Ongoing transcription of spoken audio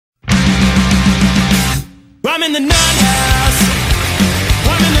I'm in the nut house.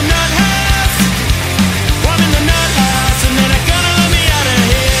 I'm in the nut house. I'm in the nut house, and then I gonna let me out of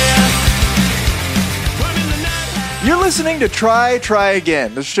here. I'm in the nut house. You're listening to Try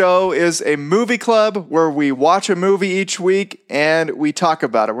Again. The show is a movie club where we watch a movie each week and we talk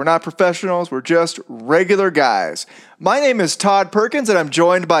about it. We're not professionals, we're just regular guys. My name is Todd Perkins and I'm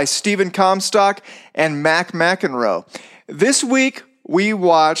joined by Stephen Comstock and Mac McEnroe. This week we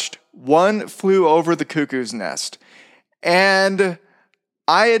watched One Flew Over the Cuckoo's Nest. And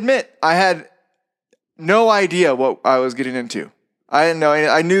I admit, I had no idea what I was getting into. I didn't know.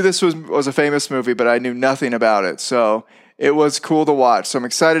 I knew this was a famous movie, but I knew nothing about it. So it was cool to watch. So I'm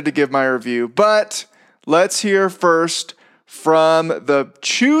excited to give my review. But let's hear first from the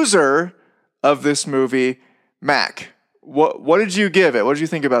chooser of this movie, Mac. What did you give it? What did you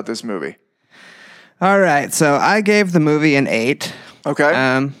think about this movie? All right, so I gave the movie an 8. Okay.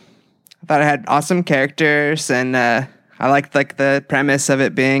 I thought it had awesome characters, and I liked the premise of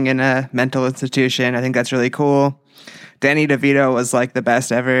it being in a mental institution. I think that's really cool. Danny DeVito was like the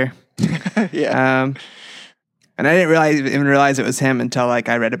best ever. Yeah. And I didn't even realize it was him until like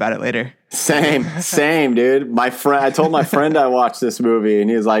I read about it later. Same, dude. I told my friend I watched this movie, and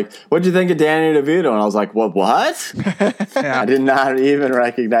he was like, "What'd you think of Danny DeVito?" And I was like, "What? Yeah. I did not even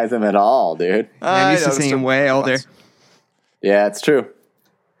recognize him at all, dude." I'm used to seeing him way older. Yeah, it's true.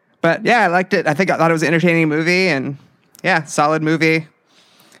 But yeah, I liked it. I thought it was an entertaining movie, and yeah, solid movie.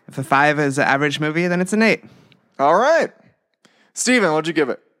 If a 5 is an average movie, then it's an 8. All right. Steven, what'd you give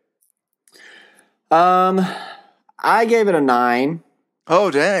it? I gave it a 9. Oh,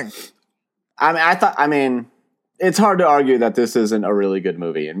 dang. I mean, it's hard to argue that this isn't a really good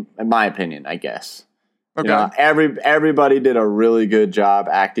movie, in my opinion, I guess. Okay. You know, everybody did a really good job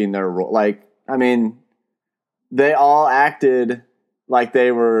acting their role. Like, I mean, they all acted like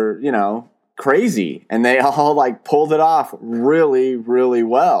they were, crazy, and they all like pulled it off really, really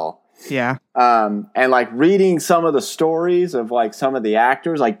well. Yeah. And like reading some of the stories of like some of the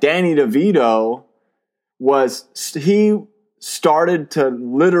actors, like Danny DeVito he started to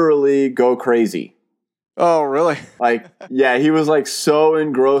literally go crazy. Oh, really? Like, yeah, he was like so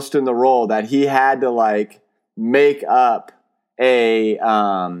engrossed in the role that he had to like make up a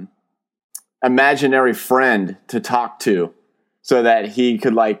imaginary friend to talk to so that he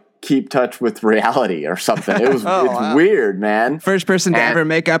could like keep touch with reality or something. It's wow. weird, man. First person to ever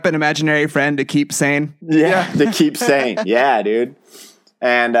make up an imaginary friend to keep sane. Yeah, to keep sane. Yeah, dude.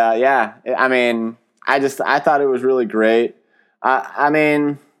 And yeah, I mean, I thought it was really great. I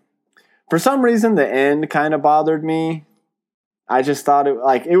mean, for some reason, the end kind of bothered me. I just thought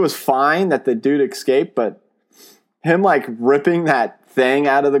it was fine that the dude escaped, but him like ripping that thing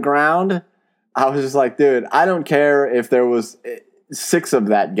out of the ground, I was just like, dude, I don't care if there was 6 of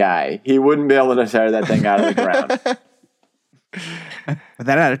that guy. He wouldn't be able to tear that thing out of the ground. With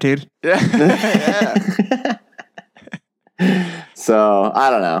that attitude. Yeah. So, I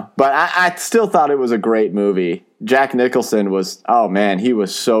don't know. But I still thought it was a great movie. Jack Nicholson he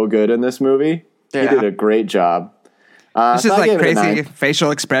was so good in this movie. Yeah. He did a great job. It's just so I like gave it a crazy 9.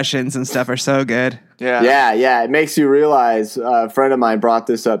 facial expressions and stuff are so good. Yeah. Yeah. It makes you realize, a friend of mine brought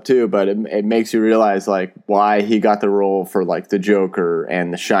this up too, but it makes you realize like why he got the role for like the Joker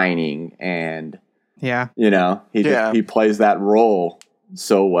and The Shining. And, Yeah. he plays that role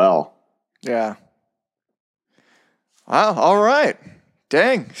so well. Yeah. Wow. All right.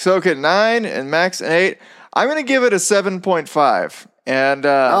 Dang. So okay, 9 and Max an 8. I'm going to give it a 7.5. And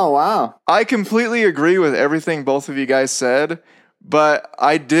Oh, wow. I completely agree with everything both of you guys said, but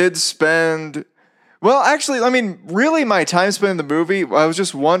I did spend... Well, actually, I mean, really my time spent in the movie, I was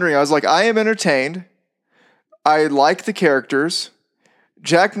just wondering, I was like, I am entertained. I like the characters.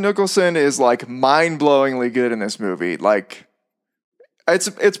 Jack Nicholson is like mind-blowingly good in this movie. Like,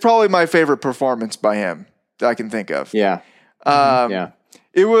 it's probably my favorite performance by him that I can think of. Yeah. Yeah.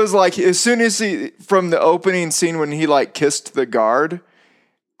 It was like, as soon as from the opening scene when he like kissed the guard,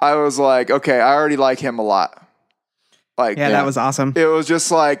 I was like, okay, I already like him a lot. Like, Yeah, that was awesome. it was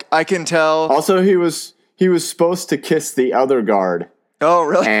just like, I can tell. Also, he was supposed to kiss the other guard. Oh,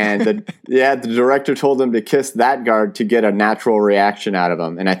 really? And the director told him to kiss that guard to get a natural reaction out of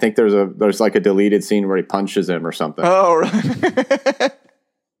him. And I think there's like a deleted scene where he punches him or something. Oh, really?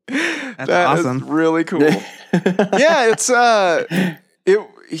 That's That is awesome. really cool. Yeah,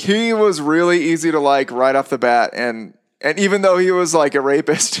 he was really easy to like right off the bat, and even though he was like a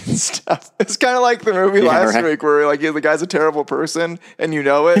rapist and stuff, it's kind of like the movie last week where like the guy's a terrible person and you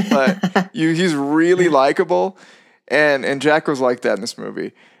know it, but he's really likable, and Jack was like that in this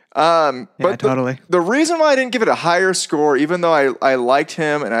movie. But totally. The reason why I didn't give it a higher score, even though I liked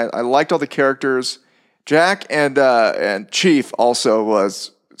him and I liked all the characters, Jack and Chief also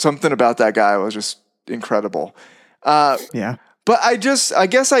was something about that guy was just incredible. Yeah. But I guess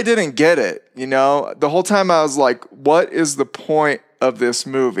I didn't get it. You know, the whole time I was like, what is the point of this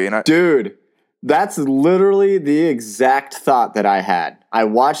movie? And Dude, that's literally the exact thought that I had. I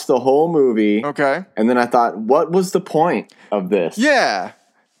watched the whole movie. okay. And then I thought, what was the point of this? Yeah.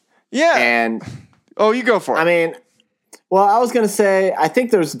 Yeah. And oh, you go for it. I mean, well, I was going to say, I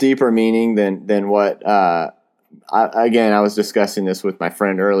think there's deeper meaning than what, I was discussing this with my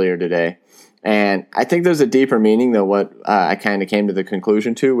friend earlier today. And I think there's a deeper meaning than what I kind of came to the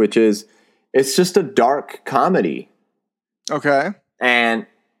conclusion to, which is it's just a dark comedy. okay. And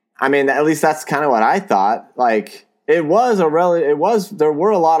I mean, at least that's kind of what I thought. Like, there were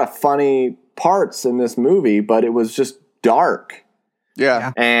a lot of funny parts in this movie, but it was just dark.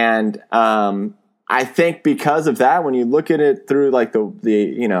 Yeah. And I think because of that, when you look at it through like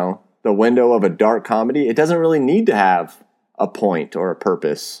the window of a dark comedy, it doesn't really need to have a point or a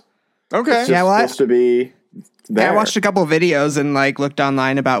purpose. Okay. It's Yeah, well, supposed to be there. Yeah, I watched a couple videos and like looked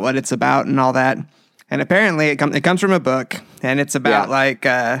online about what it's about and all that. And apparently it comes from a book, and it's about like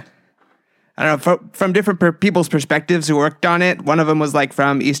I don't know, from different people's perspectives who worked on it. One of them was like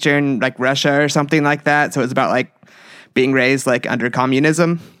from Eastern like Russia or something like that. So it's about like being raised like under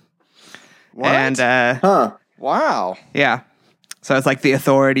communism. What? And Wow. yeah. So it's like the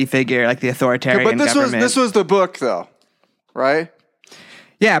authority figure, like the authoritarian But government. this was the book though, right?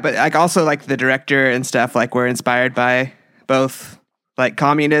 Yeah, but like also like the director and stuff like were inspired by both like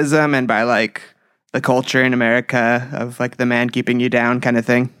communism and by like the culture in America of like the man keeping you down kind of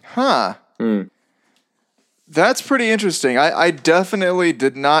thing. Huh. That's pretty interesting. I definitely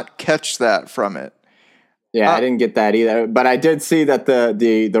did not catch that from it. Yeah, I didn't get that either. But I did see that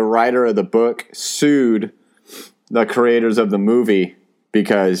the writer of the book sued the creators of the movie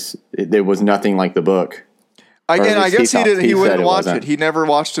because it was nothing like the book. Again, I guess he didn't. He said wouldn't it watch wasn't. it. He never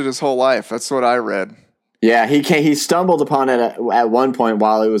watched it his whole life. That's what I read. Yeah, he stumbled upon it at one point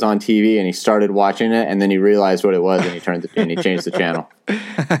while it was on TV, and he started watching it, and then he realized what it was, and he changed the channel.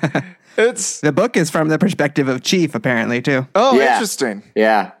 It's The book is from the perspective of Chief, apparently, too. Yeah. Interesting.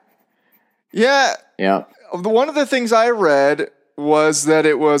 Yeah, Yeah. yeah. One of the things I read was that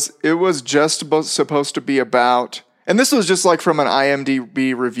it was just supposed to be about, and this was just like from an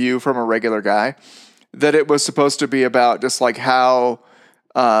IMDb review from a regular guy, that it was supposed to be about just like how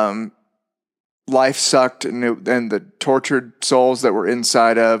life sucked and the tortured souls that were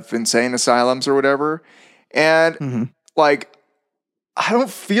inside of insane asylums or whatever. And like, I don't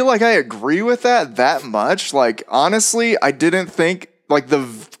feel like I agree with that much. Like, honestly, I didn't think like the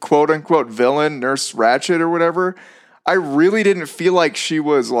quote unquote villain, Nurse Ratched or whatever, I really didn't feel like she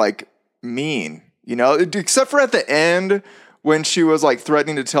was like mean, you know, except for at the end when she was like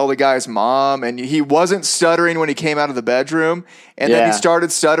threatening to tell the guy's mom, and he wasn't stuttering when he came out of the bedroom, and then he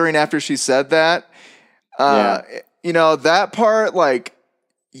started stuttering after she said that. You know, that part, like,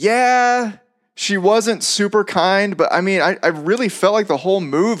 yeah, she wasn't super kind, but I mean, I really felt like the whole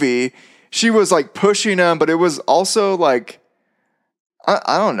movie, she was like pushing him, but it was also like,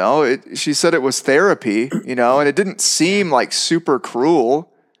 I don't know. She said it was therapy, you know, and it didn't seem like super cruel.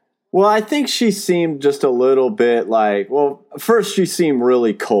 Well, I think she seemed just a little bit like, well, first she seemed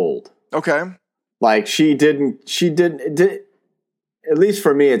really cold. Okay. Like she didn't, at least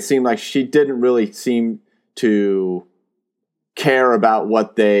for me, it seemed like she didn't really seem to care about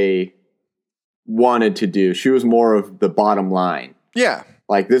what they wanted to do. She was more of the bottom line. Yeah.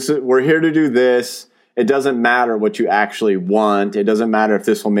 Like we're here to do this. It doesn't matter what you actually want. It doesn't matter if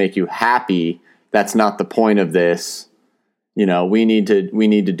this will make you happy. That's not the point of this. You know, we need to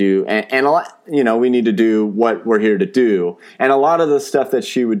do, and a lot, you know, we need to do what we're here to do. And a lot of the stuff that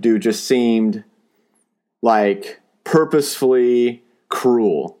she would do just seemed like purposefully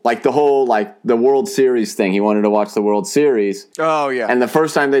cruel. Like the whole, like the World Series thing. He wanted to watch the World Series. Oh, yeah. And the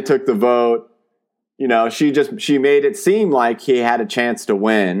first time they took the vote, you know, she made it seem like he had a chance to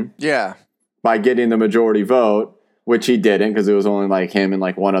win. Yeah. By getting the majority vote, which he didn't because it was only like him and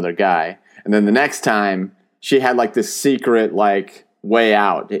like one other guy. And then the next time she had like this secret like way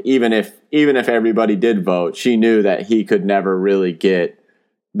out. Even if everybody did vote, she knew that he could never really get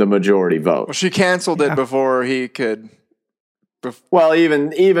the majority vote. Well, she canceled it before he could. Well,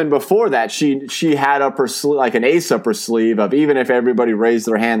 even before that, she had up her like an ace up her sleeve of even if everybody raised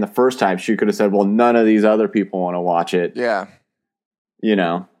their hand the first time, she could have said, "Well, none of these other people want to watch it." Yeah. You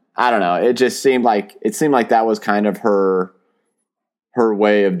know. I don't know. It just seemed like that was kind of her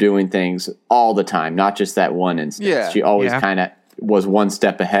way of doing things all the time, not just that one instance. Yeah. She always kind of was one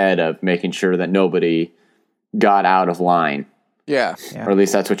step ahead of making sure that nobody got out of line. Yeah. Or at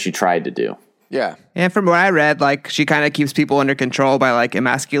least that's what she tried to do. Yeah. And from what I read, like she kind of keeps people under control by like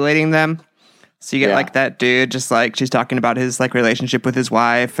emasculating them. So you get Yeah. like that dude, just like she's talking about his like relationship with his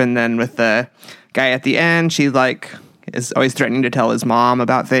wife, and then with the guy at the end, she like is always threatening to tell his mom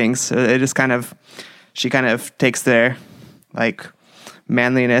about things. So it just kind of, she kind of takes their like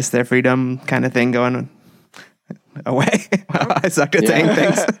manliness, their freedom kind of thing going away. Wow, I sucked at saying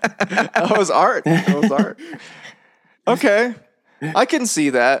things. That was art. That was art. Okay. I can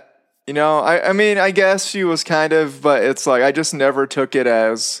see that. You know, I mean, I guess she was kind of, but it's like, I just never took it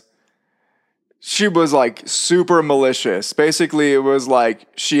as she was like super malicious. Basically, it was like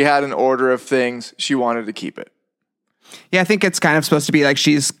she had an order of things. She wanted to keep it. Yeah, I think it's kind of supposed to be like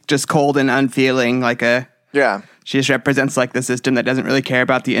she's just cold and unfeeling, like Yeah. she just represents like the system that doesn't really care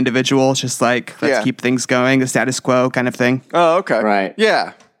about the individual. It's just like, let's Yeah. keep things going, the status quo kind of thing. Oh, okay. Right.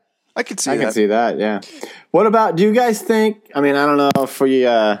 Yeah. I could see I that. can see that, yeah. What about, do you guys think, I mean, I don't know if we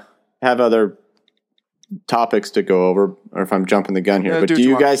have other topics to go over or if I'm jumping the gun here, Yeah, but do do what you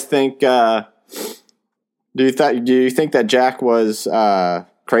you want. guys think, do you think that Jack was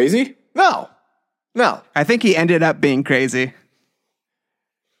crazy? No. I think he ended up being crazy.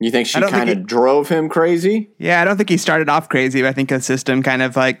 You think she I don't think kind of he- drove him crazy? Yeah, I don't think he started off crazy, but I think the system kind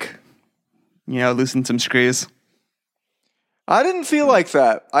of like, you know, loosened some screws. I didn't feel like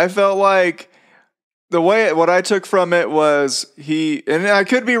that. I felt like what I took from it was and I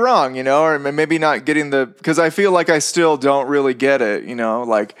could be wrong, you know, or maybe not getting because I feel like I still don't really get it, you know,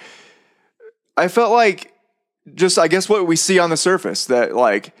 like I felt like just, I guess what we see on the surface, that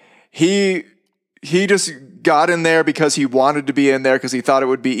like he just got in there because he wanted to be in there because he thought it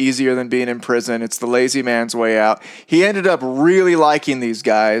would be easier than being in prison. It's the lazy man's way out. He ended up really liking these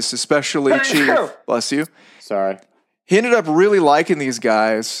guys, especially Chief. Bless you. Sorry. He ended up really liking these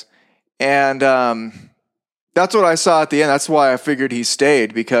guys, and that's what I saw at the end. That's why I figured he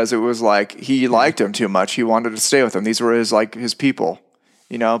stayed, because it was like he liked them too much. He wanted to stay with them. These were his people,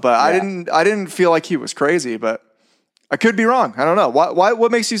 you know. But Yeah. I didn't feel like he was crazy, but I could be wrong. I don't know.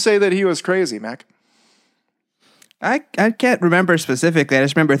 What makes you say that he was crazy, Mac? I can't remember specifically. I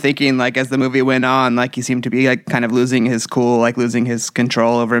just remember thinking like as the movie went on, like he seemed to be like kind of losing his cool, like losing his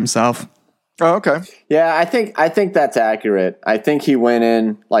control over himself. Oh, okay. Yeah, I think that's accurate. I think he went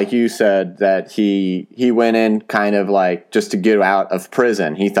in, like you said, that he went in kind of like just to get out of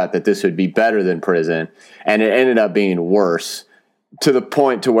prison. He thought that this would be better than prison, and it ended up being worse, to the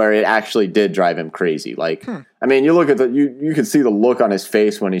point to where it actually did drive him crazy. Like, I mean, you look at you can see the look on his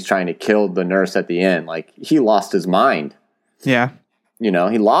face when he's trying to kill the nurse at the end. Like, he lost his mind. Yeah. You know,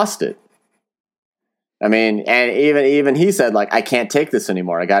 he lost it. I mean, and even he said, like, I can't take this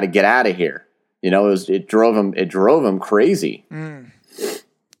anymore. I got to get out of here. You know, it drove him crazy.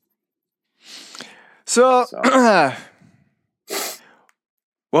 So,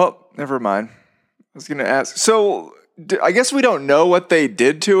 well, never mind. I was going to ask. So, I guess we don't know what they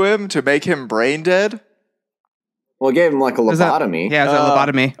did to him to make him brain dead. Well, it gave him like a Was that- lobotomy. Yeah, it was a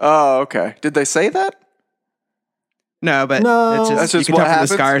lobotomy. Oh, okay. Did they say that? No, but No. it's just, That's just you can what tell from happens?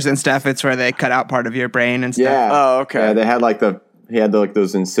 the scars and stuff. It's where they cut out part of your brain and stuff. Yeah. Oh, okay. Yeah, they had he had like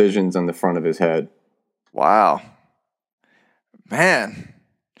those incisions on the front of his head. Wow. Man.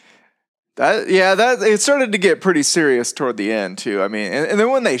 That it started to get pretty serious toward the end too. I mean, and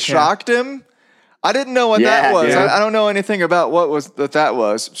then when they shocked him, I didn't know what that Yeah, was. dude. I don't know anything about what that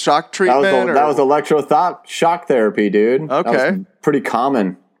was. Shock treatment? That was electroshock therapy, dude. That Okay. was pretty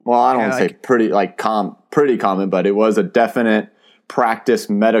common. Well, I don't want to say pretty common, but it was a definite practice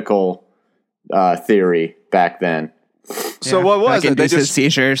medical theory back then. So Yeah. what was Like it? They induces just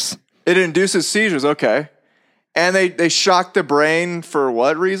seizures. it induces seizures. Okay, and they shocked the brain for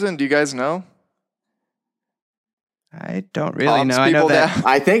what reason? Do you guys know? I don't really Calms know. I know people that. down?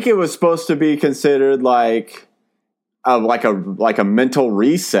 I think it was supposed to be considered like a mental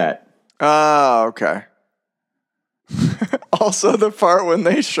reset. Oh, okay. Also, the part when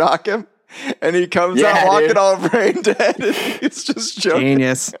they shock him and he comes Yeah, out walking dude. all brain dead, and he's just joking.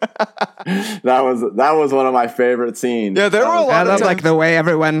 Genius. That was one of my favorite scenes. Yeah, there were a I lot of love times. like the way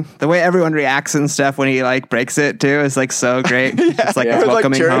everyone reacts and stuff when he like breaks it too is like so great. It's like Yeah. it's Like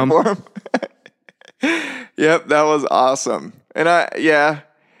welcoming cheering home. for him. Yep, that was awesome. And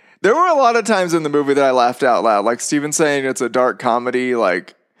there were a lot of times in the movie that I laughed out loud. Like Steven saying it's a dark comedy.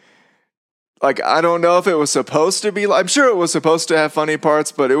 Like I don't know if it was supposed to be. I'm sure it was supposed to have funny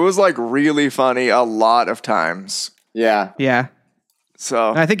parts, but it was like really funny a lot of times. Yeah. Yeah.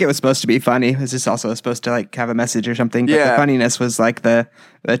 So I think it was supposed to be funny. It was just also supposed to like have a message or something. But Yeah. the funniness was like the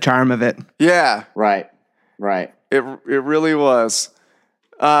charm of it. yeah, Right. it really was.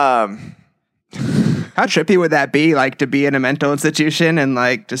 How trippy would that be, like, to be in a mental institution and,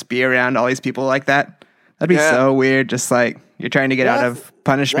 like, just be around all these people like that? That'd be so weird. Just, like, you're trying to get out of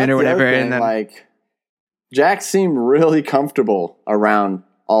punishment or whatever. And then, like, Jack seemed really comfortable around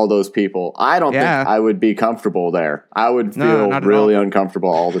all those people. I don't think I would be comfortable there. I would feel really uncomfortable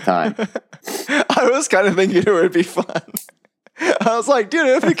all the time. I was kind of thinking it would be fun. I was like, dude,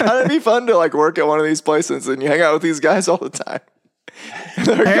 it'd be kind of be fun to like work at one of these places and you hang out with these guys all the time.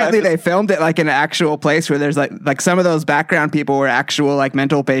 Apparently they filmed it like in an actual place where there's like some of those background people were actual like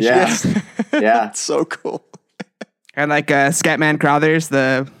mental patients. Yeah. It's so cool. And like Scatman Crothers,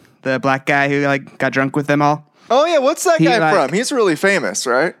 the black guy who like got drunk with them all. Oh yeah, what's that guy from? He's really famous,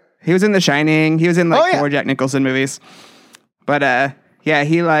 right? He was in The Shining. He was in like 4 Jack Nicholson movies. But yeah,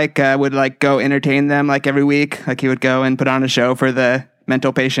 he like would like go entertain them like every week. Like he would go and put on a show for the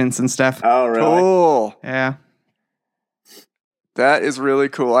mental patients and stuff. Oh, really? Cool. Yeah. That is really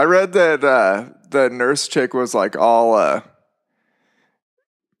cool. I read that the nurse chick was like all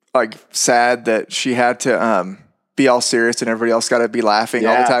like sad that she had to be all serious and everybody else got to be laughing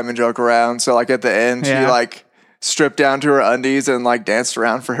all the time and joke around. So like at the end, she like stripped down to her undies and like danced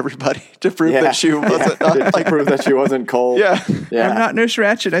around for everybody to prove that she wasn't like prove that she wasn't cold. Yeah. I'm not Nurse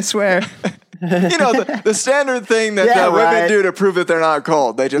Ratched, I swear. You know, the standard thing that women do to prove that they're not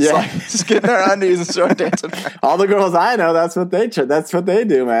cold. They just like just get in their undies and start dancing. All the girls I know, that's what they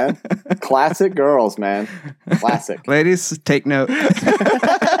do, man. Classic girls, man. Classic. Ladies, take note.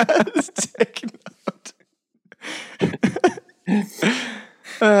 Take note.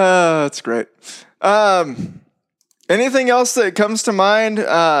 That's great. Anything else that comes to mind? It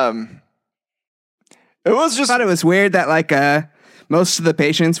was just... I thought it was weird that like most of the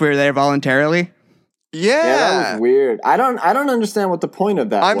patients were there voluntarily. Yeah, that was weird. I don't understand what the point of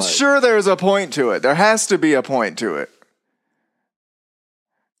that was. I'm sure there's a point to it. There has to be a point to it.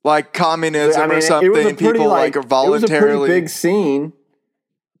 Like communism or something. People like are voluntarily... It was a pretty big scene.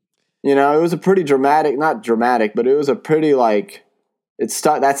 You know, it was a pretty dramatic, not dramatic, but it was a pretty like...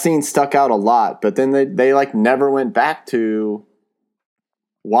 That scene stuck out a lot, but then they like never went back to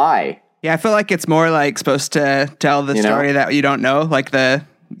why. Yeah, I feel like it's more like supposed to tell the story that you don't know, like the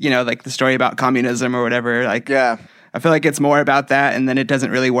story about communism or whatever. Like, I feel like it's more about that, and then it doesn't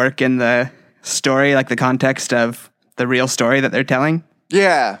really work in the story, like the context of the real story that they're telling.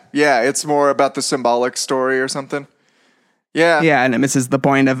 Yeah, it's more about the symbolic story or something. Yeah, and it misses the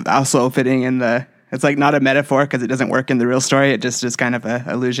point of also fitting in the. It's like not a metaphor because it doesn't work in the real story. It just is kind of an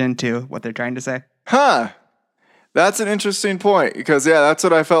allusion to what they're trying to say. Huh. That's an interesting point because, that's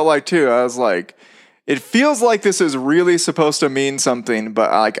what I felt like too. I was like, it feels like this is really supposed to mean something,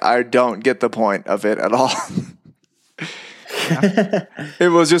 but like I don't get the point of it at all.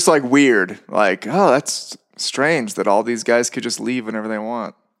 It was just like weird. Like, oh, that's strange that all these guys could just leave whenever they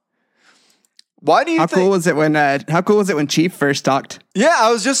want. Why do you think... How cool was it when Chief first talked? Yeah,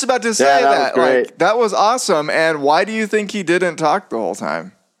 I was just about to say that. Like, that was awesome. And why do you think he didn't talk the whole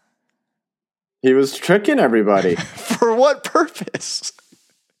time? He was tricking everybody. For what purpose?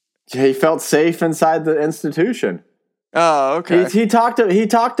 He felt safe inside the institution. Oh, okay. He talked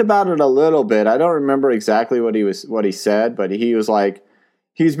about it a little bit. I don't remember exactly what he said, but he was like,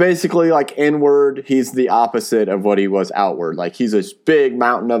 he's basically like inward. He's the opposite of what he was outward. Like he's this big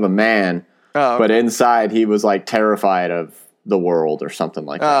mountain of a man. Oh, okay. But inside, he was like terrified of the world or something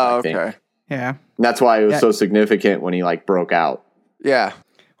like that. Oh, I think. Okay. Yeah. And that's why it was so significant when he like broke out. Yeah.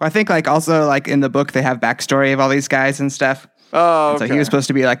 Well, I think like also like in the book they have backstory of all these guys and stuff. Oh, okay. So he was supposed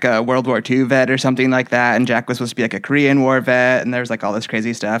to be like a World War II vet or something like that, and Jack was supposed to be like a Korean War vet, and there's like all this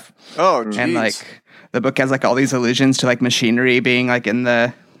crazy stuff. Oh, geez. And like the book has like all these allusions to like machinery being like in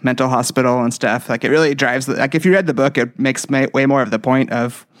the mental hospital and stuff. Like it really drives like if you read the book, it makes way more of the point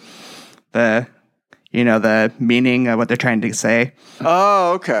of the meaning of what they're trying to say.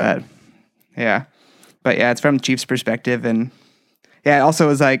 Oh, okay. But yeah, it's from Chief's perspective, and it also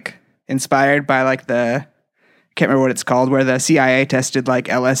was like inspired by like I can't remember what it's called, where the CIA tested like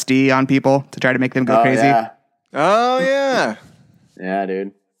LSD on people to try to make them go crazy. Yeah. Oh yeah. Yeah,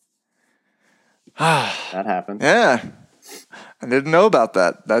 dude. That happened. Yeah. I didn't know about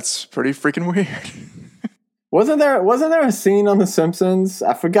that. That's pretty freaking weird. Wasn't there a scene on The Simpsons?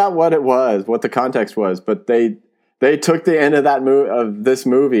 I forgot what it was, what the context was, but they took the end of this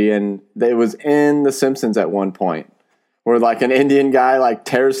movie, and it was in The Simpsons at one point, where like an Indian guy like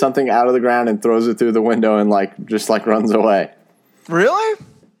tears something out of the ground and throws it through the window and like just like runs away. Really?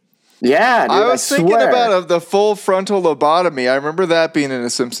 Yeah, dude, I was thinking about the full frontal lobotomy. I remember that being in a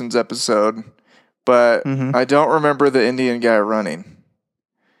Simpsons episode, but I don't remember the Indian guy running.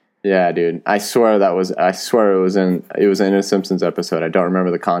 Yeah, dude. I swear it was in a Simpsons episode. I don't remember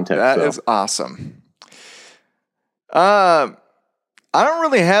the context. That is awesome. I don't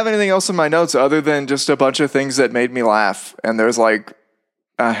really have anything else in my notes other than just a bunch of things that made me laugh, and there's like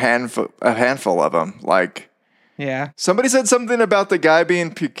a handful of them. Like, Yeah. somebody said something about the guy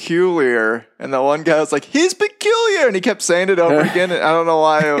being peculiar, and the one guy was like, "He's peculiar," and he kept saying it over again. And I don't know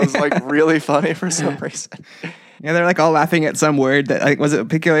why it was like really funny for some reason. Yeah, they're like all laughing at some word that like was it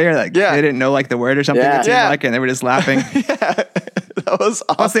peculiar? Like Yeah. they didn't know like the word or something Yeah. it seemed Yeah. like, and they were just laughing. Yeah, that was Plus,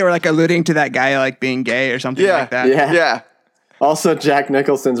 awesome. they were like alluding to that guy like being gay or something Yeah. like that. Yeah. Yeah, Also, Jack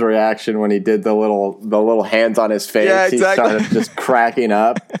Nicholson's reaction when he did the little hands on his face. Yeah, He exactly. started just cracking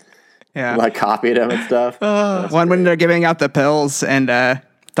up, Yeah. like copied him and stuff. One when they're giving out the pills and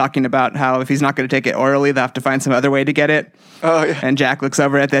talking about how if he's not going to take it orally, they'll have to find some other way to get it. oh yeah. And Jack looks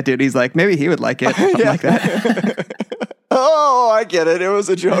over at that dude. He's like, maybe he would like it. Something like that. Oh, I get it. It was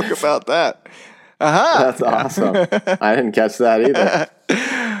a joke about that. That's awesome. I didn't catch that either.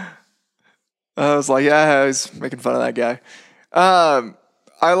 I was like, yeah, he's making fun of that guy.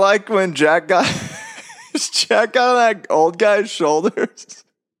 I liked when Jack got on that old guy's shoulders.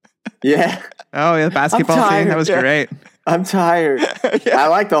 Yeah, Oh, yeah, the basketball I'm scene. tired, That was yeah. great. I'm tired. I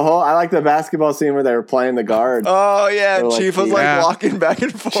like the basketball scene where they were playing the guard. Oh yeah, They're like, Chief was yeah. like walking back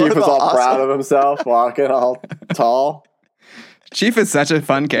and forth. Chief was all Awesome. proud of himself, walking all tall. Chief is such a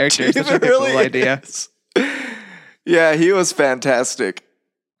fun character. Chief Such like, really a cool idea. is. Yeah, he was fantastic.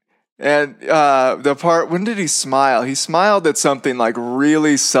 And the part, when did he smile? He smiled at something like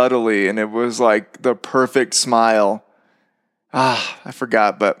really subtly, and it was like the perfect smile. I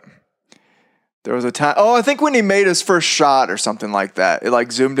forgot, but there was a time. Oh, I think when he made his first shot or something like that. It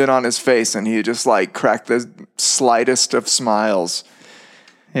like zoomed in on his face, and he just like cracked the slightest of smiles.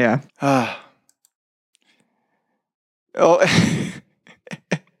 Yeah. Oh,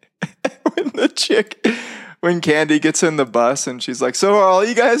 when Candy gets in the bus and she's like, "So are all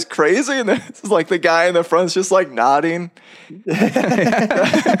you guys crazy?" And then it's like the guy in the front's just like nodding.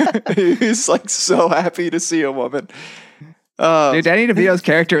 He's like so happy to see a woman. Dude, Danny DeVito's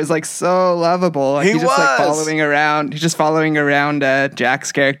character is like so lovable. Like, He he's just like was. following around. He's just following around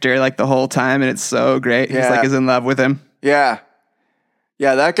Jack's character like the whole time, and it's so great. He's Yeah. like is in love with him. Yeah.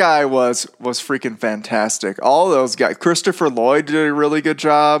 Yeah, that guy was freaking fantastic. All those guys. Christopher Lloyd did a really good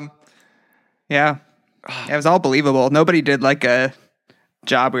job. Yeah. It was all believable. Nobody did like a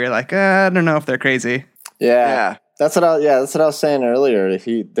job where you're like, I don't know if they're crazy. Yeah. That's what I was saying earlier.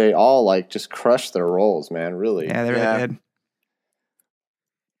 They all like just crushed their roles, man. Really. Yeah, they really Yeah. did.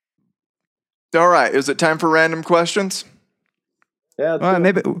 All right. Is it time for random questions? Yeah. Well,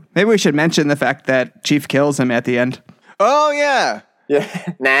 maybe we should mention the fact that Chief kills him at the end. Oh, yeah. Yeah.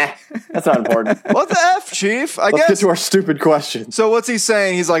 Nah, that's not important. What the F, Chief? I Let's guess. get to our stupid questions. So what's he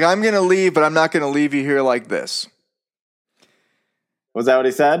saying? He's like, I'm going to leave, but I'm not going to leave you here like this. Was that what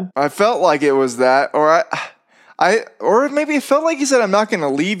he said? I felt like it was that, or or maybe it felt like he said, I'm not going to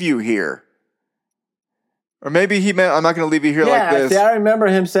leave you here. Or maybe he meant, I'm not going to leave you here like this. See, I remember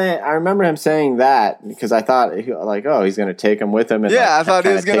him saying that because I thought he's going to take him with him. And, Yeah, I like, thought he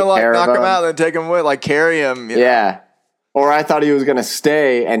kinda was going to take like care of knock him him. out and then take him with, like carry him. You know? Yeah. Or I thought he was going to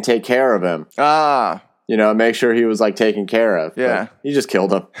stay and take care of him. Make sure he was like taken care of. Yeah. But he just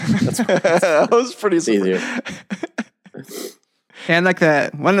killed him. That was pretty It's easier. And like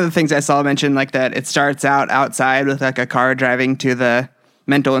one of the things I saw mentioned like that it starts out outside with like a car driving to the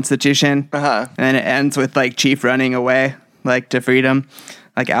mental institution. Uh-huh. And then it ends with like Chief running away like to freedom,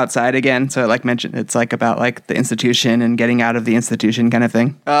 like outside again. So like mentioned it's like about like the institution and getting out of the institution kind of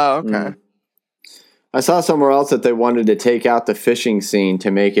thing. Oh, okay. I saw somewhere else that they wanted to take out the fishing scene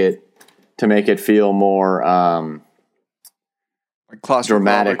to make it feel more Like claustrophobic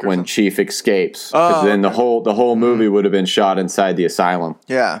dramatic or when something. Chief escapes. Because Oh, then okay. the whole movie would have been shot inside the asylum,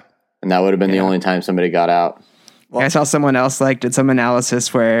 Yeah. and that would have been the only time somebody got out. I saw someone else like did some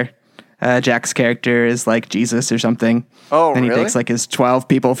analysis where Jack's character is like Jesus or something. Oh, and he really? takes like his 12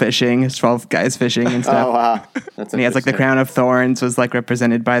 people fishing, his 12 guys fishing and stuff. Oh wow, that's And he has like the crown of thorns was like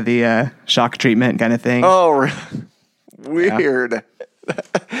represented by the shock treatment kind of thing. Oh, weird.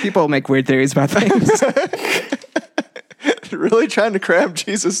 People make weird theories about things. Really trying to cram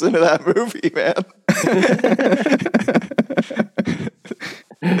Jesus into that movie, man.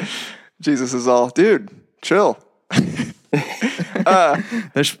 Jesus is all, dude, chill.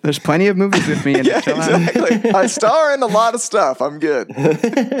 There's plenty of movies with me. And Yeah, chill out. exactly. I star in a lot of stuff. I'm good.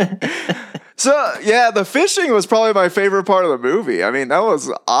 So, yeah, the fishing was probably my favorite part of the movie. I mean, that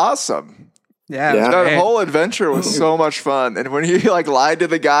was awesome. Yeah, it was That great. whole adventure was so much fun. And when he like lied to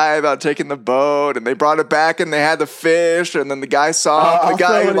the guy about taking the boat and they brought it back and they had the fish and then the guy saw the also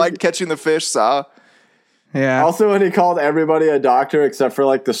guy who when he- liked catching the fish saw. Yeah. Also, when he called everybody a doctor except for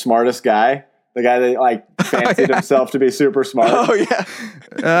like the smartest guy, The guy that like fancied himself to be super smart. Oh yeah.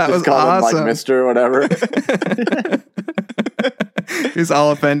 That was Just called awesome. him like Mr. or whatever. He's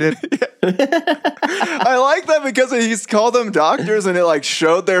all offended. I like that because he's called them doctors and it like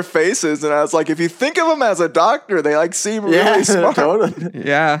showed their faces, and I was like, if you think of them as a doctor, they like seem really smart. Totally.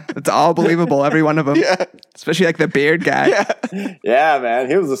 Yeah, it's all believable, every one of them. Yeah. Especially like the beard guy. Yeah. Yeah, man,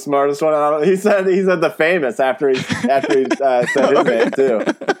 he was the smartest one. He said the famous after he said his name too.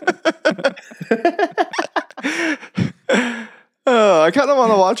 Oh, I kind of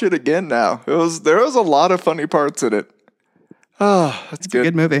want to watch it again now. There was a lot of funny parts in it. Oh, that's good. a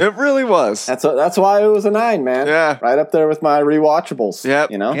good movie. It really was. That's why it was a 9, man. Yeah. Right up there with my rewatchables.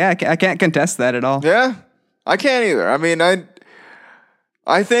 Yep. You know? Yeah, I can't contest that at all. Yeah, I can't either. I mean,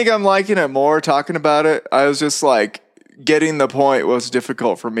 I think I'm liking it more talking about it. I was just like, getting the point was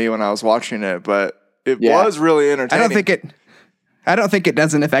difficult for me when I was watching it, but it was really entertaining. I don't think it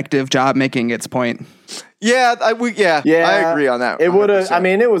does an effective job making its point. Yeah, I agree on that. It would have. 100%. I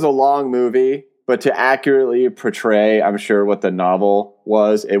mean, it was a long movie, but to accurately portray, I'm sure what the novel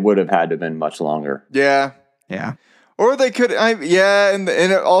was, it would have had to have been much longer. Yeah. Yeah. Or they could, and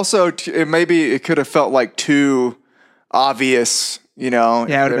it also, maybe it could have felt like too obvious, you know.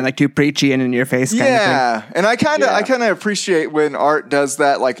 Yeah, it would have been like too preachy and in your face kind of thing. Yeah, and I kind of appreciate when art does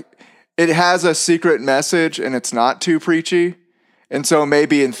that. Like, it has a secret message and it's not too preachy, and so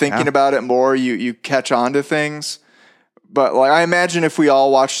maybe in thinking about it more, you catch on to things. But like, I imagine if we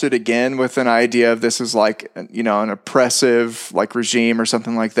all watched it again with an idea of this is like, you know, an oppressive like regime or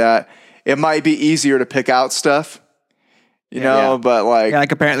something like that, it might be easier to pick out stuff. You know, but like... Yeah,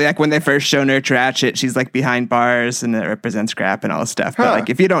 like apparently, like when they first show Nurse Ratched, she's like behind bars and it represents scrap and all this stuff. But like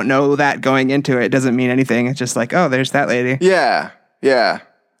if you don't know that going into it, it doesn't mean anything. It's just like, oh, there's that lady. Yeah, yeah.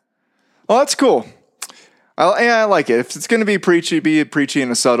 Well, that's cool. I like it. If it's going to be preachy in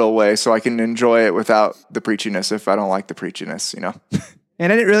a subtle way so I can enjoy it without the preachiness if I don't like the preachiness, you know?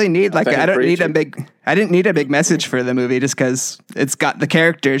 And I didn't really need I didn't need a big message for the movie just because it's got the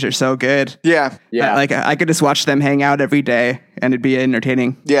characters are so good. Yeah. Yeah. Like I could just watch them hang out every day and it'd be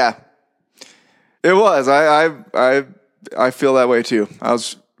entertaining. Yeah. It was. I feel that way too. I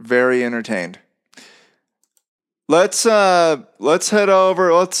was very entertained. Let's head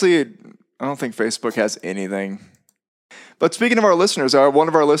over. Let's see. I don't think Facebook has anything. But speaking of our listeners, one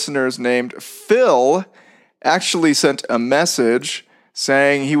of our listeners named Phil actually sent a message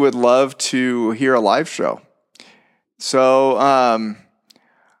saying he would love to hear a live show. So I'm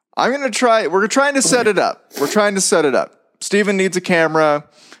going to try. We're trying to set it up. Steven needs a camera.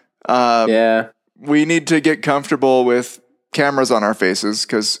 We need to get comfortable with cameras on our faces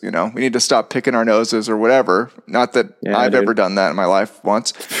because, you know, we need to stop picking our noses or whatever. Not that I've ever done that in my life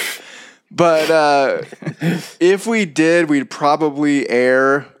once. But if we did, we'd probably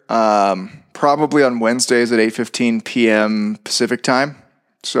air probably on Wednesdays at 8:15 p.m. Pacific time.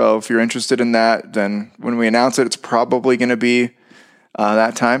 So if you're interested in that, then when we announce it, it's probably going to be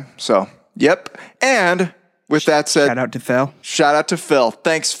that time. So, yep. And with that said, shout out to Phil.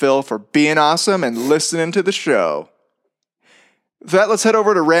 Thanks, Phil, for being awesome and listening to the show. With that, let's head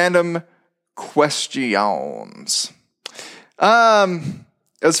over to random questions.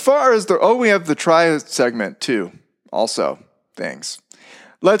 As far as we have the try segment too. Also, things.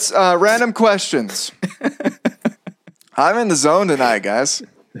 Let's random questions. I'm in the zone tonight, guys.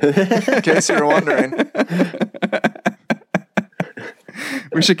 In case you were wondering.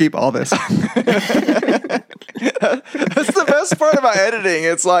 We should keep all this. That's the best part about editing.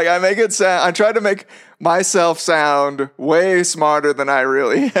 It's like I try to make myself sound way smarter than I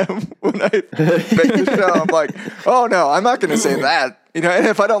really am when I make the show. I'm like, oh no, I'm not going to say that. You know, and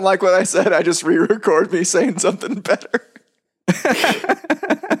if I don't like what I said, I just re-record me saying something better.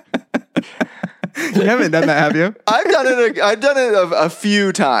 You haven't done that, have you? I've done it a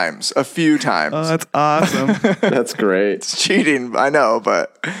few times. Oh, that's awesome. That's great. It's cheating, I know,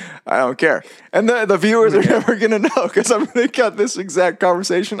 but I don't care. And the viewers are never going to know because I'm going to cut this exact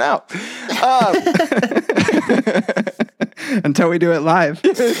conversation out. Until we do it live.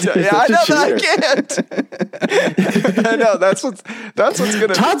 Yeah, I know that I can't. I know that's what's going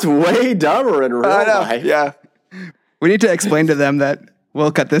to. Todd's way dumber in real life. Yeah. We need to explain to them that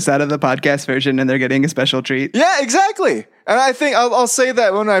we'll cut this out of the podcast version and they're getting a special treat. Yeah, exactly. And I think I'll say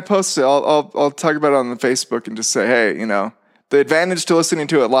that when I post it. I'll talk about it on the Facebook and just say, hey, you know, the advantage to listening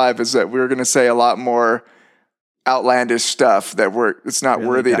to it live is that we're going to say a lot more outlandish stuff that it's not really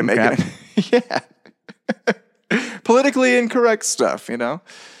worthy to make it. Yeah. Politically incorrect stuff, you know.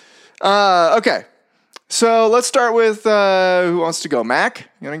 Okay. So let's start with who wants to go? Mac,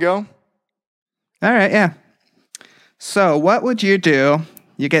 you want to go? All right, yeah. So what would you do?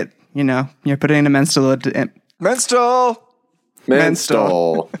 You get you know, you're putting in a menstrual. Menstrual.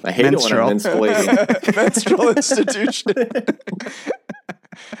 Menstrual. I hate Menstrual. it when I'm menstruating. Menstrual institution.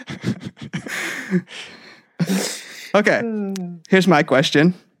 Okay, here's my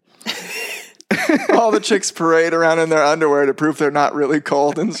question. All the chicks parade around in their underwear to prove they're not really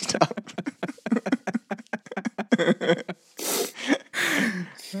cold and stuff.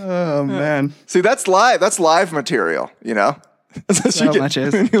 Oh man, See, that's live. That's live material, you know? That's what So much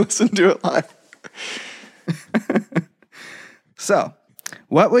is. when you listen to it live. so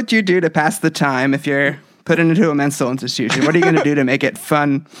what would you do to pass the time if you're put into a mental institution? What are you going to do to make it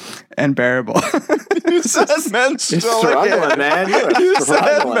fun and bearable? You said menstrual Struggling, again. man. You're You said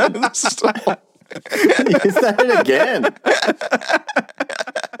struggling. menstrual. You said it again.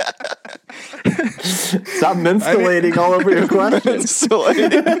 Stop menstruating all over your questions.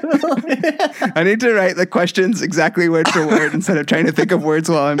 Menstruating. I need to write the questions exactly word for word instead of trying to think of words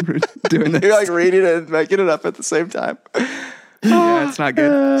while I'm doing this. You're like reading it and making it up at the same time. Yeah, it's not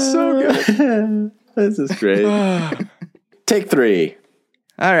good. So good. This is great. Take 3.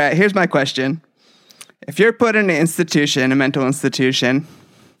 All right, here's my question. If you're put in an institution, a mental institution,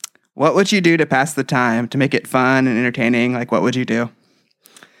 what would you do to pass the time, to make it fun and entertaining? Like, what would you do?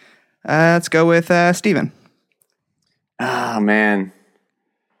 Let's go with Steven. Oh, man.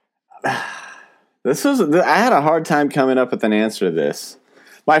 I had a hard time coming up with an answer to this.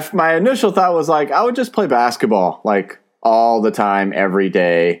 My initial thought was like, I would just play basketball like all the time, every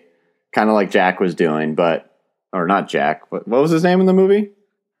day, kind of like Jack was doing, or not Jack. What was his name in the movie?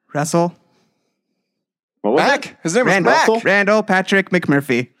 Russell? What was it? Mac. His name was Randall. Mac. Randall Patrick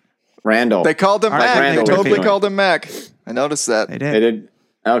McMurphy. Randall. They called him All right, Mac. Randall They totally Whitfield. called him Mac. I noticed that. They They did. did.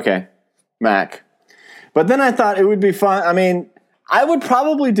 Okay. Mac. But then I thought it would be fun. I mean, I would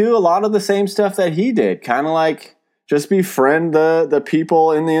probably do a lot of the same stuff that he did. Kind of like just befriend the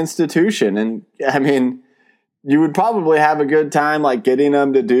people in the institution. And I mean, you would probably have a good time like getting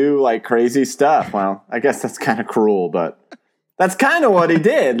them to do like crazy stuff. Well, I guess that's kind of cruel, but that's kind of what he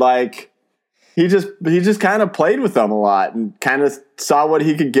did. Like he just kind of played with them a lot and kind of saw what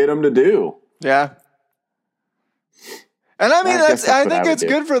he could get them to do. Yeah. And I mean, I guess that's I what think I would it's do.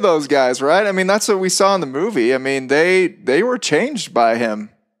 good for those guys, right? I mean, that's what we saw in the movie. I mean, they were changed by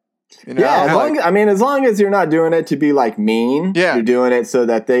him. You know, Yeah, like- as long as you're not doing it to be like mean, Yeah. you're doing it so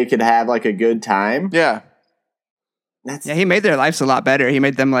that they could have like a good time. yeah. That's Yeah, he made their lives a lot better. He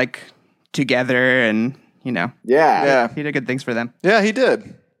made them like together and, you know, Yeah. he did good things for them. Yeah, he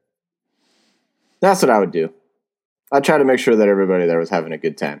did. That's what I would do. I'd try to make sure that everybody there was having a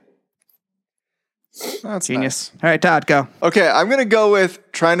good time. That's Genius. All right, Todd, go. nice. Okay, I'm going to go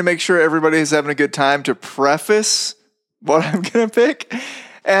with trying to make sure everybody's having a good time to preface what I'm going to pick.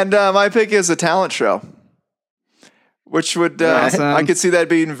 And my pick is a talent show, which would, Awesome. I could see that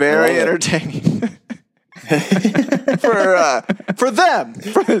being very Love it. entertaining. for them,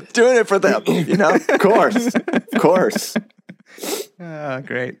 for doing it for them, you know. Of course. Of course. Oh,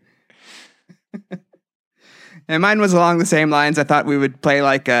 great. And mine was along the same lines. I thought we would play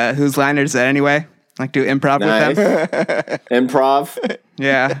like Whose Line Is It Anyway? Like do improv Nice. with them. Improv.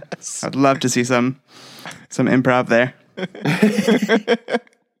 Yeah. I'd love to see some improv there.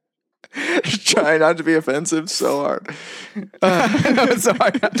 Try not to be offensive so hard. It's so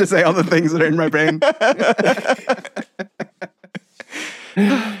hard not to say all the things that are in my brain.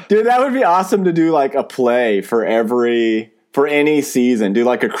 Dude, that would be awesome to do like a play for any season. Do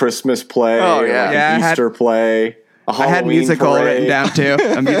like a Christmas play, Oh, or yeah. like Yeah, I an had- Easter play, a I had Halloween musical parade. written down too.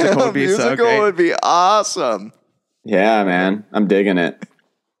 A musical would be so Musical great. would be awesome. Yeah, man. I'm digging it.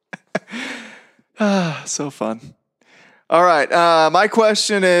 So fun. All right. My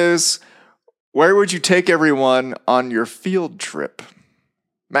question is, where would you take everyone on your field trip?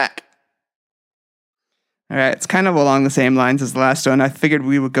 Mac. All right, it's kind of along the same lines as the last one. I figured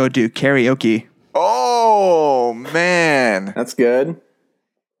we would go do karaoke. Oh, man. That's good.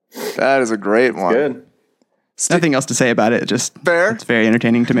 That is a great one. Good. Nothing else to say about it. Just Fair. it's very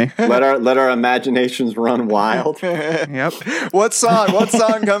entertaining to me. Let our imaginations run wild. Yep. What song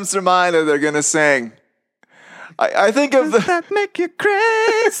comes to mind that they're going to sing? I think of Does the... that make you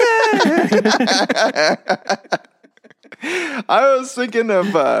crazy? I was thinking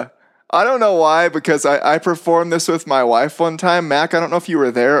of... I don't know why, because I performed this with my wife one time. Mac, I don't know if you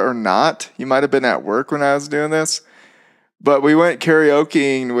were there or not. You might have been at work when I was doing this. But we went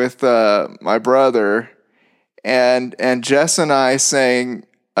karaokeing with my brother, and Jess and I sang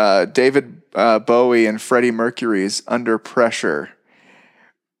David Bowie and Freddie Mercury's Under Pressure,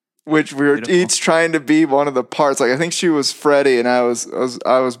 which we were Beautiful. each trying to be one of the parts. Like, I think she was Freddie and I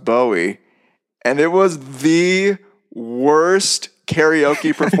was Bowie. And it was the worst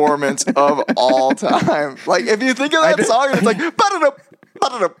karaoke performance of all time. Like, if you think of that song, it's like, ba-da-da,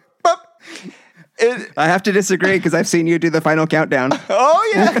 ba-da-da, ba. I have to disagree because I've seen you do the final countdown,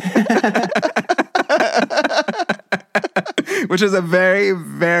 Oh, yeah. which is a very,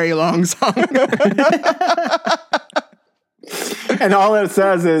 very long song. And all it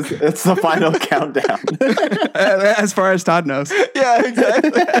says is it's the final countdown. As far as Todd knows. Yeah,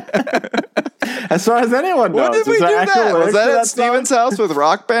 exactly. As far as anyone knows. When did we Is do there actual that? Was lyrics that to at song? Steven's house with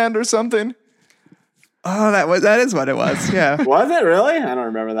Rock Band or something? Oh, that is what it was. Yeah. Was it really? I don't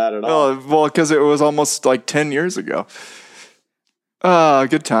remember that at all. Oh, well, because it was almost like 10 years ago. Oh,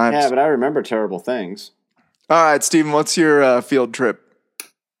 good times. Yeah, but I remember terrible things. All right, Steven, what's your field trip?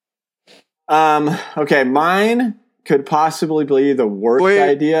 Okay, mine could possibly be the worst Bleed.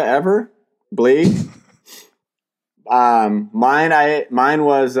 idea ever. Bleed. Mine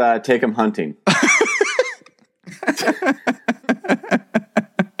was take 'em hunting.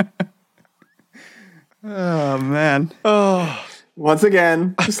 Oh, man. Oh, Once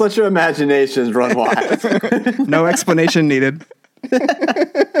again, just let your imaginations run wild. No explanation needed.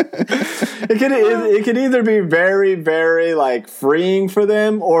 It could either be very, very like freeing for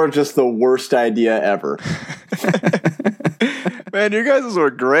them or just the worst idea ever. man, your guys' were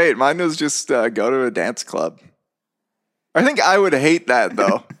great. Mine was just go to a dance club. I think I would hate that,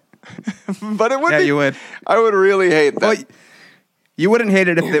 though. But it would Yeah, be, you would. I would really hate that. Well, you wouldn't hate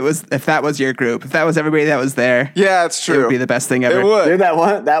it if that was your group. If that was everybody that was there, yeah, it's it true. would be the best thing ever. It would. Dude,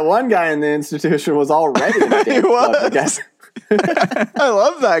 that one guy in the institution was already in a dance club. was. The guy- I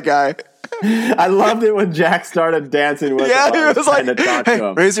love that guy. I loved it when Jack started dancing with Yeah, him. he I was like, trying to talk to hey,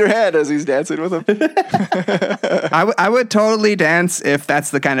 him. raise your hand as he's dancing with him. I would totally dance if that's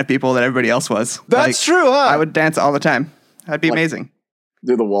the kind of people that everybody else was. That's true, huh? I would dance all the time. That'd be amazing.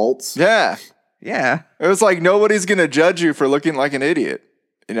 Do the waltz. Yeah. Yeah. It was like nobody's going to judge you for looking like an idiot,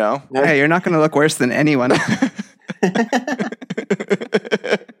 you know? Hey, you're not going to look worse than anyone.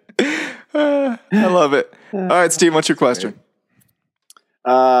 I love it. All right, Steve, what's your question?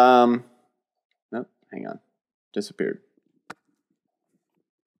 No, hang on. Disappeared.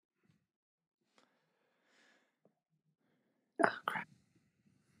 Ah, crap.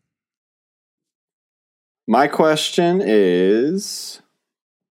 My question is,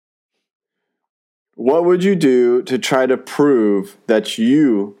 what would you do to try to prove that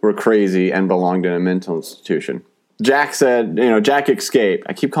you were crazy and belonged in a mental institution? Jack said, Jack escaped.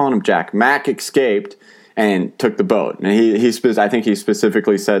 I keep calling him Jack. Mac escaped and took the boat. And I think he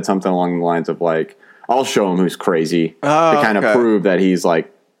specifically said something along the lines of like, I'll show him who's crazy to kind of prove that he's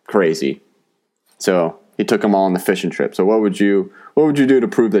like crazy. So he took them all on the fishing trip. So what would you do to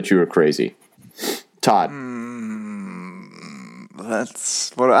prove that you were crazy? Todd.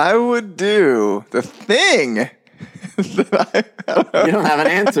 That's what I would do. The thing that I don't know. You don't have an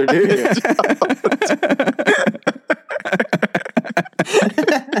answer, do you?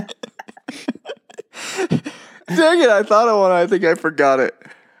 Dang it, I thought of one. I think I forgot it.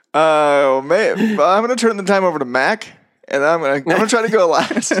 Oh, man. Well, I'm going to turn the time over to Mac, and I'm going to try to go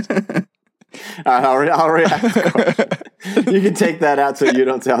last. I'll react to the question. You can take that out so you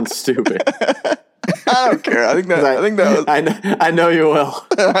don't sound stupid. I don't care. I think that was. I know you will.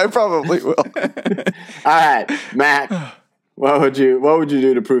 I probably will. All right, Mac. What would you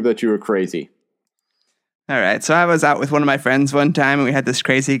do to prove that you were crazy? All right. So I was out with one of my friends one time, and we had this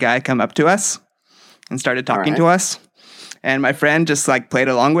crazy guy come up to us and started talking to us. And my friend just like played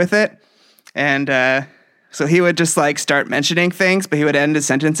along with it. And so he would just like start mentioning things, but he would end his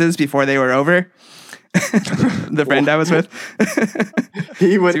sentences before they were over. The friend I was with.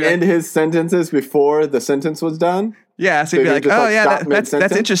 He would end his sentences before the sentence was done? Yeah. So he'd be like, just, oh, like, yeah, stop that's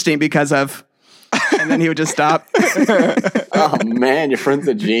mid-sentence? interesting because of. And then he would just stop. Oh, man, your friend's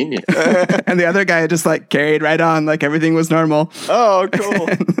a genius. And the other guy just like carried right on like everything was normal. Oh, cool.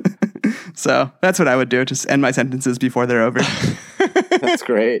 So that's what I would do. Just end my sentences before they're over. That's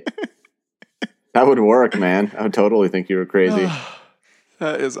great. That would work, man. I would totally think you were crazy.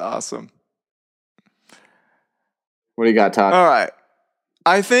 That is awesome. What do you got, Todd? All right.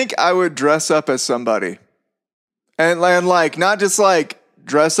 I think I would dress up as somebody. And like, not just like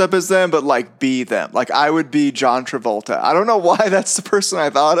dress up as them, but like be them. Like I would be John Travolta. I don't know why that's the person I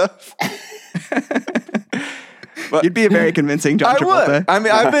thought of. But You'd be a very convincing John Travolta. I would. I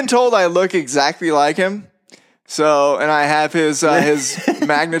mean, I've been told I look exactly like him. So, and I have his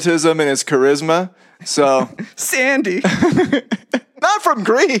magnetism and his charisma. So, Sandy. not from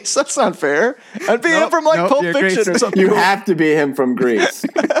Greece. That's not fair. I'd be him from like Pulp you're Fiction Greece. or something. You have to be him from Greece.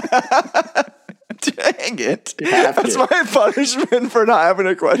 Dang it. have That's to. my punishment for not having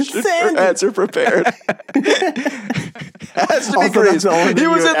a question Sandy. or answer prepared. has to be Also, that's Grease. the only thing He you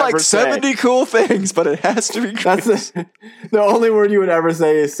was would in like ever say. 70 cool things, but it has to be Grease. That's the only word you would ever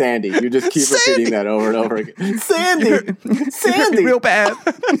say is Sandy. You just keep repeating that over and over again. Sandy! Sandy! Real bad.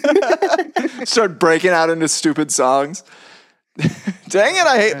 Start breaking out into stupid songs. Dang it,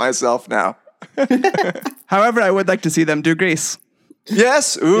 I hate myself now. However, I would like to see them do Grease.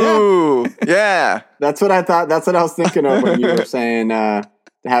 Yes. Ooh. Yeah. That's what I thought. That's what I was thinking of when you were saying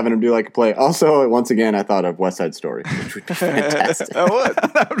having him do like a play. Also, once again, I thought of West Side Story, which would be fantastic. I would.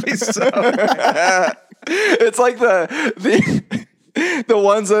 That would be so. It's like the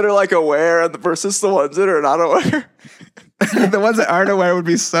ones that are like aware versus the ones that are not aware. The ones that aren't aware would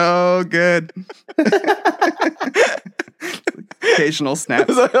be so good. Occasional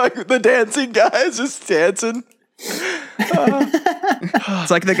snaps. It's like the dancing guys just dancing. It's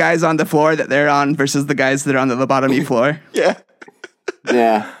like the guys on the floor that they're on versus the guys that are on the lobotomy floor. Yeah.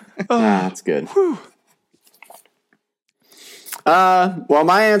 Yeah, that's good. Well,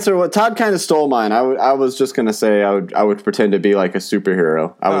 my answer. Well, Todd kind of stole mine. I was just gonna say I would pretend to be like a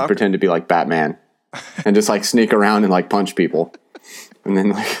superhero. I would pretend to be like Batman, and just like sneak around and like punch people, and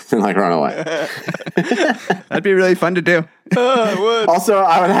then run away. That'd be really fun to do. I would. Also,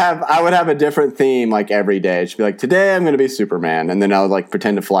 I would have a different theme like every day. It'd be like, today I'm going to be Superman, and then I would like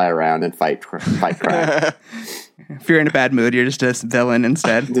pretend to fly around and fight crime. If you're in a bad mood, you're just a villain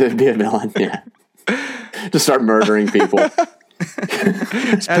instead. To be a villain, yeah. Just start murdering people.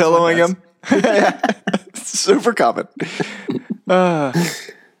 Just pillowing them. Yeah. Super common. That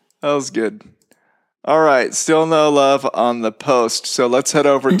was good. All right. Still no love on the post. So let's head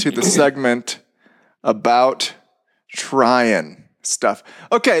over to the segment about trying stuff.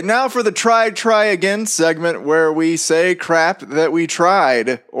 Okay, now for the try again segment where we say crap that we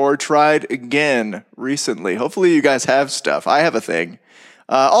tried or tried again recently. Hopefully you guys have stuff. I have a thing.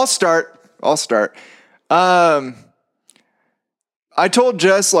 I'll start. I told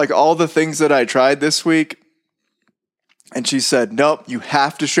Jess like all the things that I tried this week, and she said, nope, you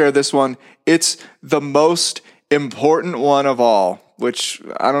have to share this one. It's the most important one of all, which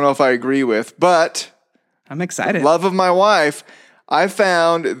I don't know if I agree with, but I'm excited. love of my wife, I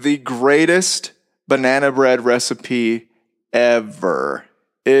found the greatest banana bread recipe ever.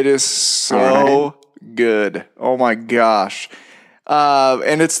 It is so good. Oh my gosh.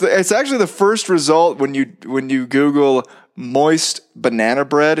 And it's actually the first result when you Google moist banana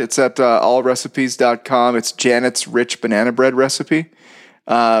bread. It's at allrecipes.com. It's Janet's Rich Banana Bread recipe.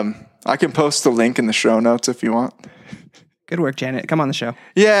 I can post the link in the show notes if you want. Good work, Janet. Come on the show.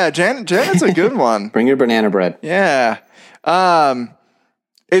 Yeah, Janet's a good one. Bring your banana bread. Yeah.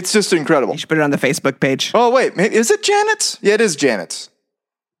 It's just incredible. You should put it on the Facebook page. Oh, wait. Maybe, is it Janet's? Yeah, it is Janet's.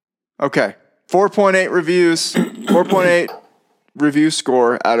 Okay. 4.8 reviews. 4.8 review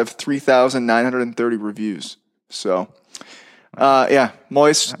score out of 3,930 reviews. So, yeah.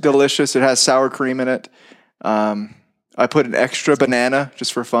 Moist, delicious. It has sour cream in it. I put an extra banana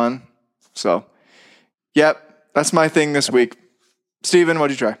just for fun. So, yep. That's my thing this week. Steven,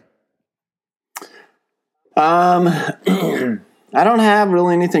 what'd you try? I don't have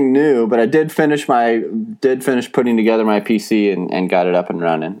really anything new, but I did finish putting together my PC and got it up and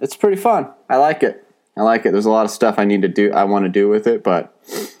running. It's pretty fun. I like it. There's a lot of stuff I want to do with it, but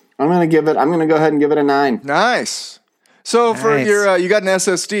I'm going to go ahead and give it a 9. Nice. So for your, you got an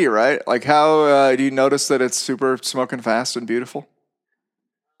SSD, right? Like how do you notice that it's super smoking fast and beautiful?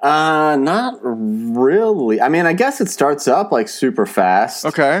 Not really. I mean, I guess it starts up like super fast.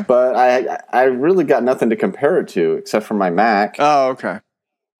 Okay. But I really got nothing to compare it to except for my Mac. Oh, okay.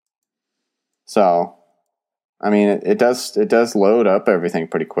 So, I mean, it does load up everything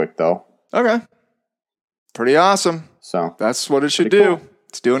pretty quick though. Okay. Pretty awesome. So that's what it should pretty do. cool.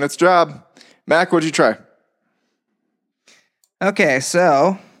 It's doing its job. Mac, what'd you try? Okay,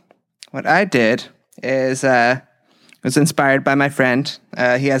 so what I did is was inspired by my friend.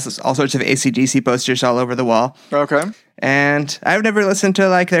 He has all sorts of AC/DC posters all over the wall. Okay. And I've never listened to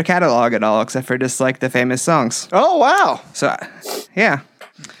like their catalog at all, except for just like the famous songs. Oh, wow. So, yeah.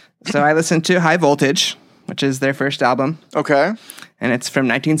 So I listened to High Voltage, which is their first album. Okay. And it's from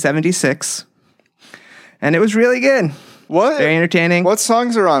 1976. And it was really good. What? Very entertaining. What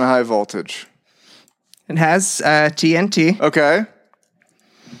songs are on High Voltage? It has TNT. Okay.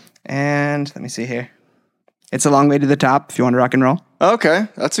 And let me see here. It's A Long Way to the Top, if you want to rock and roll. Okay.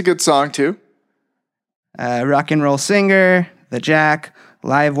 That's a good song, too. Rock and Roll Singer, The Jack,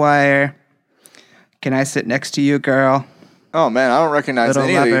 Livewire, Can I Sit Next to You, Girl? Oh, man. I don't recognize Little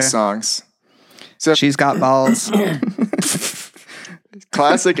any of Lover. these songs. So, She's Got Balls,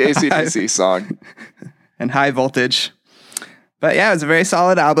 classic AC/DC song. and High Voltage. But yeah, it was a very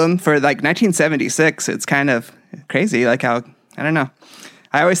solid album for like 1976. It's kind of crazy. Like how, I don't know.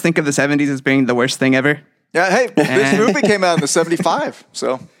 I always think of the 70s as being the worst thing ever. Yeah, hey, this movie came out in the 75,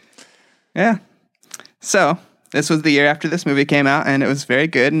 so. Yeah. So this was the year after this movie came out, and it was very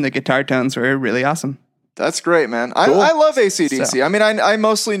good, and the guitar tones were really awesome. That's great, man. Cool. I love AC/DC. So. I mean, I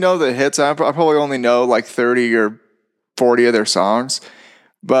mostly know the hits. I probably only know like 30 or 40 of their songs.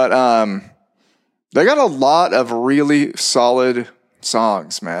 But they got a lot of really solid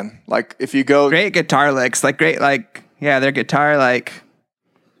songs, man. Like, if you go... Great guitar licks. Like, great, like, yeah, their guitar, like,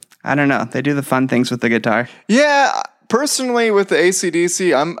 I don't know. They do the fun things with the guitar. Yeah, personally, with the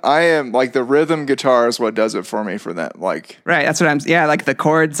AC/DC, I am like the rhythm guitar is what does it for me for that. Like, Right, that's what yeah, like the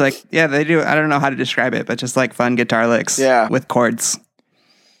chords, like, yeah, they do, I don't know how to describe it, but just like fun guitar licks with chords.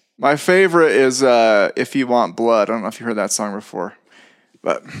 my favorite is If You Want Blood. I don't know if you heard that song before,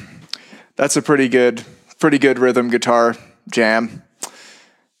 but that's a pretty good rhythm guitar jam.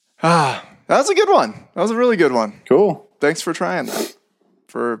 That was a good one. That was a really good one. Cool. Thanks for trying that.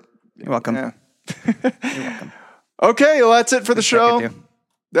 You're welcome. Yeah. You're welcome. Okay, well, that's it for the show. Check it too.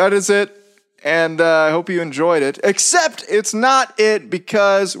 That is it. And I hope you enjoyed it. Except it's not it,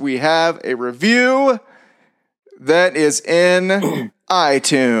 because we have a review that is in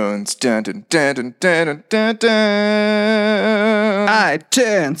iTunes. Dun, dun, dun, dun, dun, dun, dun.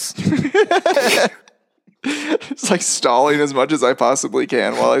 iTunes. It's like stalling as much as I possibly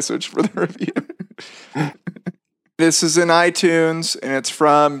can while I search for the review. This is in iTunes, and it's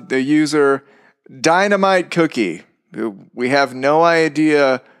from the user Dynamite Cookie, who we have no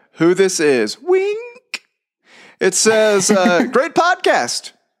idea who this is. Wink. It says, great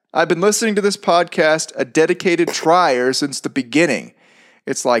podcast. I've been listening to this podcast, a dedicated trier, since the beginning.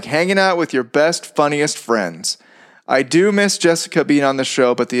 It's like hanging out with your best, funniest friends. I do miss Jessica being on the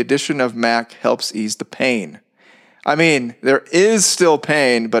show, but the addition of Mac helps ease the pain. I mean, there is still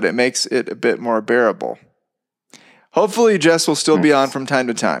pain, but it makes it a bit more bearable. Hopefully, Jess will still be on from time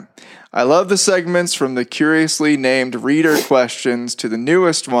to time. I love the segments from the curiously named reader questions to the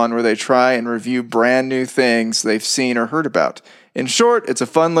newest one where they try and review brand new things they've seen or heard about. In short, it's a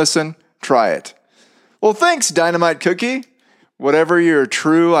fun listen. Try it. Well, thanks, Dynamite Cookie. Whatever your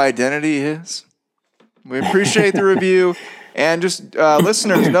true identity is. We appreciate the review. And just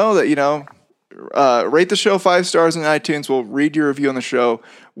listeners know that, rate the show 5 stars in iTunes. We'll read your review on the show.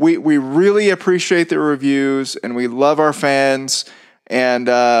 We really appreciate the reviews, and we love our fans. And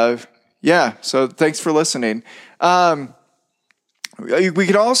so thanks for listening. You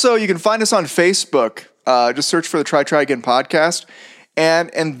can find us on Facebook. Just search for the Try Again podcast.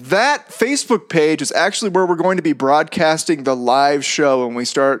 And that Facebook page is actually where we're going to be broadcasting the live show when we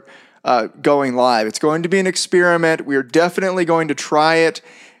start going live. It's going to be an experiment. We're definitely going to try it.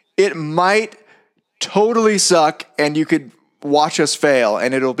 It might totally suck, and you could watch us fail,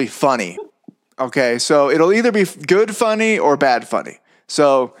 and it'll be funny. Okay, so it'll either be good funny or bad funny.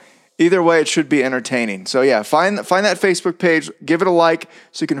 So either way, it should be entertaining. So yeah, find that Facebook page, give it a like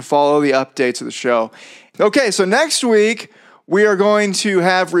so you can follow the updates of the show. Okay, so next week, we are going to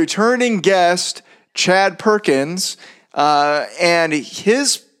have returning guest Chad Perkins, and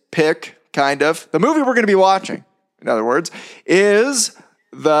his pick, the movie we're going to be watching, in other words, is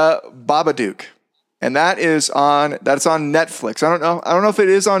The Babadook. And that's on Netflix. I don't know if it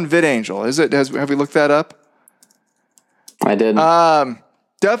is on VidAngel. Is it? Have we looked that up? I did.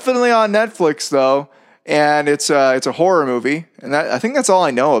 Definitely on Netflix though, and it's a horror movie, and I think that's all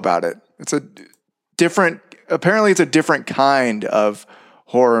I know about it. Apparently it's a different kind of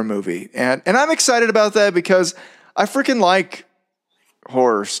horror movie, and I'm excited about that because I freaking like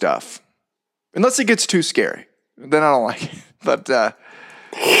horror stuff, unless it gets too scary, then I don't like it. But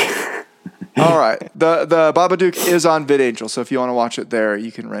all right, the Babadook is on VidAngel, so if you want to watch it there,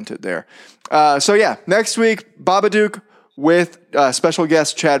 you can rent it there. So yeah, next week Babadook with special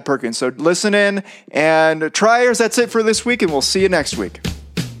guest Chad Perkins. So listen in, and triers, that's it for this week, and we'll see you next week.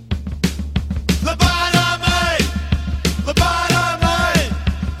 Lobotomy! Lobotomy!